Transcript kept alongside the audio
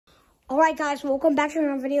Alright guys, welcome back to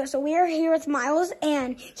another video. So we are here with Miles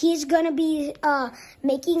and he's gonna be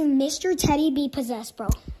making Mr. Teddy be possessed, bro.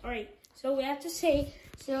 Alright, so we have to sit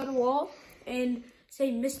on the wall and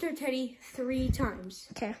say Mr. Teddy 3 times.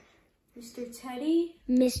 Okay. Mr. Teddy.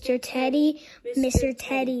 Mr. Teddy. Mr.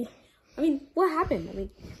 Teddy. I mean, what happened? I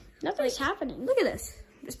mean, nothing's happening. Look at this.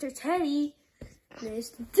 Mr. Teddy.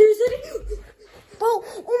 Mr. Teddy. Bro,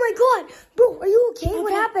 oh my god. Bro, are you okay?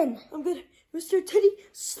 What happened? I'm good. Mr. Teddy,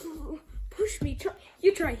 push me.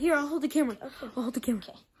 You try. Here, I'll hold the camera. Okay. I'll hold the camera.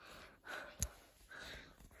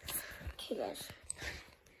 Okay, guys.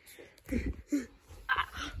 Are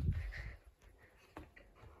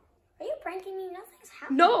you pranking me? Nothing's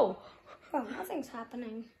happening. No. Bro, nothing's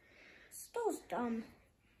happening. Still's dumb.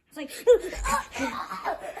 It's like,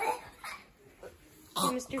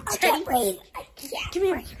 Mr. Teddy. Come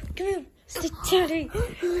here. Come here. Mr. Teddy.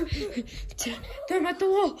 Throw him at the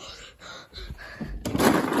wall.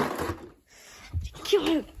 Kill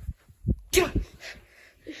him. Bro,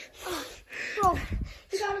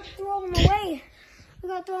 we gotta throw him away. We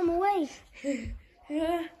gotta throw him away.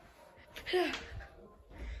 Yeah.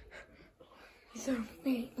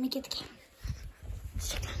 Wait, let me get the camera.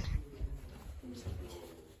 Sit down there.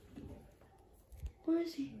 Where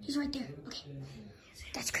is he? He's right there. Okay.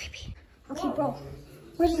 That's creepy. Okay, bro.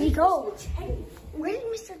 Where did he go? Where did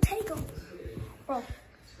Mr. Teddy go? Bro, I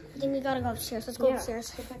think we gotta go upstairs. Let's go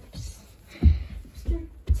upstairs.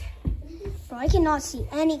 Bro, I cannot see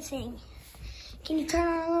anything. Can you turn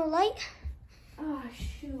on a little light? Oh,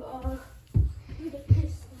 shoot.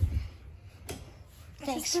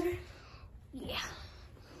 Thanks. Yeah.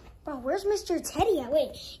 Bro, where's Mr. Teddy at?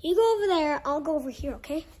 Wait, you go over there. I'll go over here,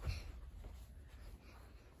 okay?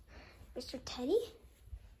 Mr. Teddy?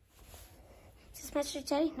 Is this Mr.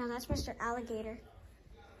 Teddy? No, that's Mr. Alligator.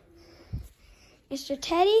 Mr.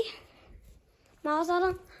 Teddy? Miles on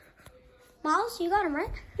him? Miles, you got him,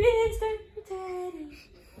 right? Mr. Teddy.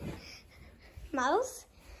 Miles,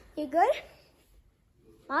 you good?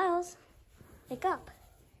 Miles, wake up.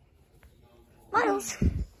 Miles,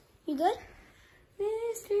 you good?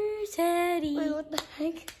 Mr. Teddy. Wait, what the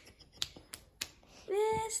heck?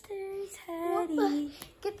 Mr. What Teddy. the?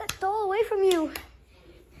 Get that doll away from you.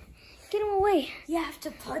 Get him away. You have to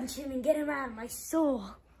punch him and get him out of my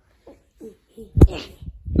soul.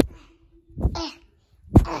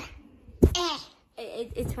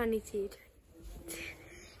 It's funny too.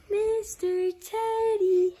 Mr.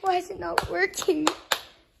 Teddy. Why is it not working?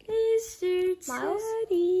 Mr. Miles?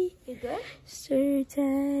 Teddy. You good? Mr.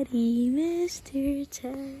 Teddy. Mr.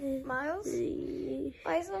 Teddy. Miles?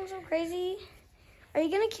 Why is it so crazy? Are you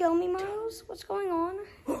gonna kill me, Miles? What's going on?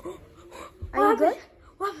 Are you good?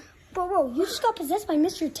 What? Bro, you just got possessed by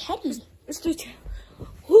Mr. Teddy. Mr. Teddy.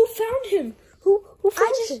 Who found him? Who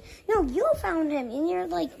found him? No, you found him, and you're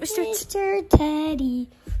like, Mr. Teddy.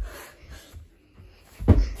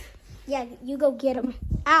 Yeah, you go get him.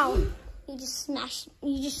 Ow. You just smashed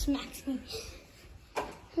me.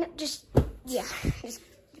 No,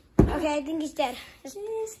 okay, I think he's dead. Just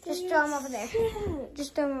throw him over there.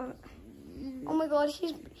 Just throw him over. Oh my god,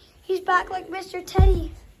 he's back like Mr.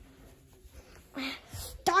 Teddy.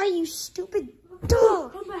 Die, you stupid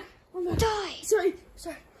dog. Come back. Die. Sorry.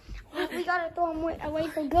 We gotta throw him away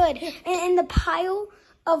for good. And in the pile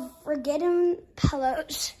of forgotten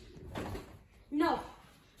pillows. No,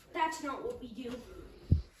 that's not what we do.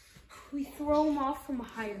 We throw him off from a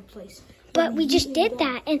higher place. But we just did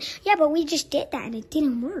that, and it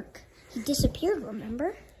didn't work. He disappeared,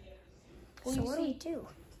 remember? Well, so what do we do?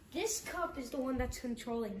 This cup is the one that's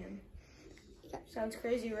controlling him. Sounds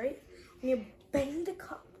crazy, right? When you bang the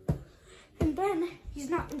cup, and then he's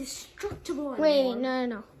not indestructible anymore. Wait,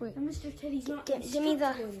 no. Wait. And Mr. Teddy's not Give me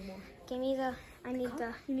indestructible anymore.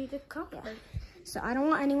 You need the cup. Yeah. So I don't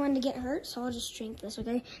want anyone to get hurt, so I'll just drink this,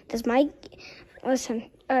 okay? Listen,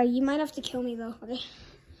 you might have to kill me though, okay?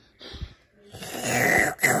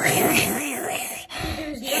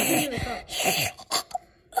 There's nothing in the cup.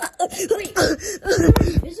 Wait, was there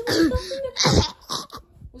invisible stuff in the cup?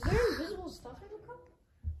 Was there invisible stuff in the cup?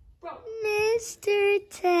 Bro. Mr.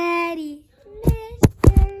 Teddy.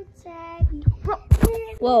 Mr. Teddy. Bro.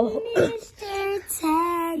 Whoa. Mr.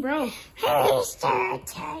 Teddy. Bro. Mr.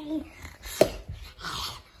 Teddy.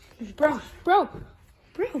 Bro. Mr.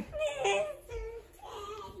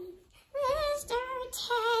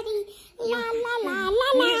 Teddy. La la la la la.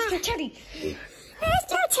 Mr. Teddy.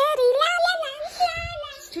 Mr. Teddy. La la la la la.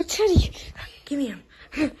 Mr. Teddy. Give me him.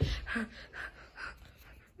 Mr.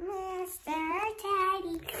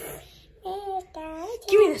 Teddy. Mr. Teddy.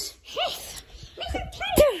 Give me this. Mr.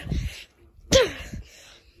 Teddy.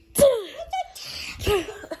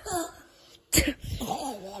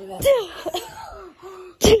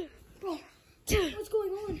 Bro, what's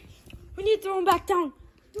going on? We need to throw him back down.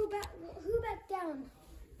 Who back down?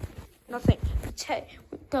 Nothing.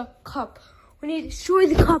 The cup. We need to destroy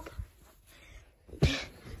the cup. I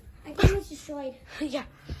think it's destroyed. Yeah.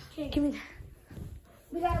 Okay. Give me that.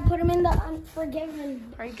 We gotta put him in the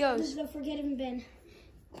unforgiven. There he This goes. is the forgiven bin.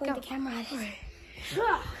 Point Go. the camera at it.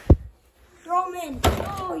 Right. Throw him in.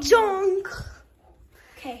 Oh, Junk.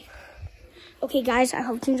 Okay. Okay, guys, I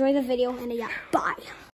hope you enjoyed the video, and yeah, bye.